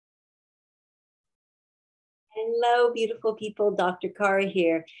Hello, beautiful people. Dr. Kari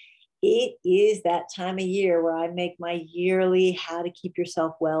here. It is that time of year where I make my yearly How to Keep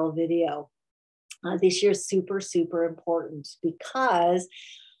Yourself Well video. This year is super, super important because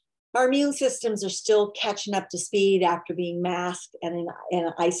our immune systems are still catching up to speed after being masked and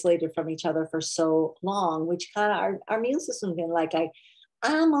isolated from each other for so long, which kind of our immune system been like,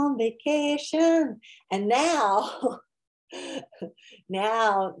 I'm on vacation. And now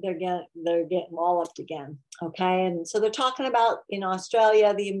now they're getting walloped again. Okay. And so they're talking about in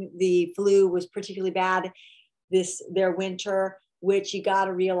Australia, the flu was particularly bad their winter, which you got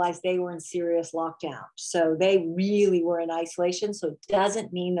to realize they were in serious lockdown. So they really were in isolation. So it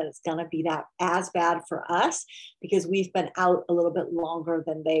doesn't mean that it's going to be that as bad for us because we've been out a little bit longer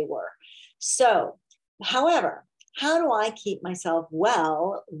than they were. So, however, how do I keep myself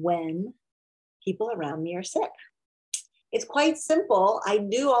well when people around me are sick? It's quite simple. I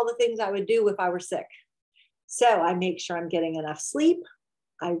do all the things I would do if I were sick. So I make sure I'm getting enough sleep.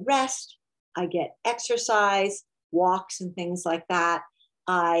 I rest. I get exercise, walks and things like that.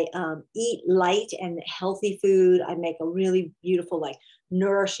 I eat light and healthy food. I make a really beautiful, like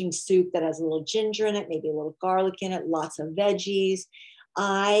nourishing soup that has a little ginger in it, maybe a little garlic in it, lots of veggies.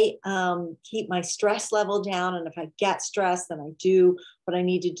 I keep my stress level down. And if I get stressed, then I do what I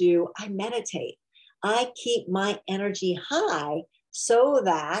need to do. I meditate. I keep my energy high so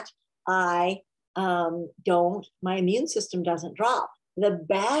that my immune system doesn't drop. The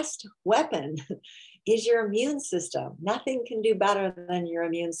best weapon is your immune system. Nothing can do better than your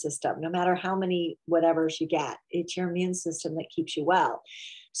immune system, no matter how many whatevers you get. It's your immune system that keeps you well.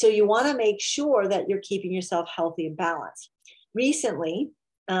 So you want to make sure that you're keeping yourself healthy and balanced. Recently,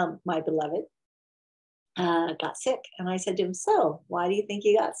 my beloved got sick. And I said to him, so why do you think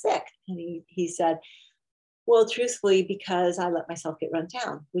you got sick? And he said, well, truthfully, because I let myself get run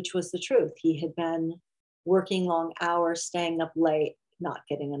down, which was the truth. He had been working long hours, staying up late, not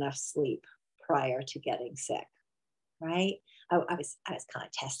getting enough sleep prior to getting sick, right? I was kind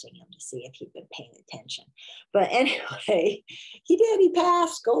of testing him to see if he'd been paying attention. But anyway, he did. He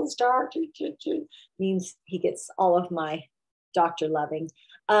passed, gold star, means he gets all of my doctor loving.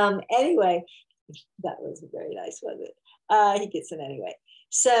 Anyway, that was very nice, wasn't it? He gets it anyway.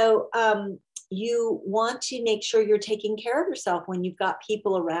 So you want to make sure you're taking care of yourself when you've got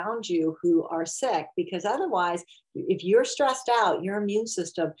people around you who are sick, because otherwise, if you're stressed out, your immune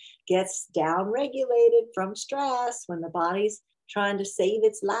system gets down-regulated from stress. When the body's trying to save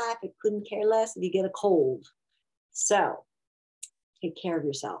its life, it couldn't care less if you get a cold. So take care of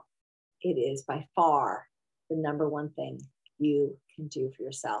yourself. It is by far the number one thing you can do for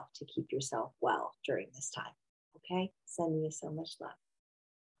yourself to keep yourself well during this time. Okay? Sending you so much love.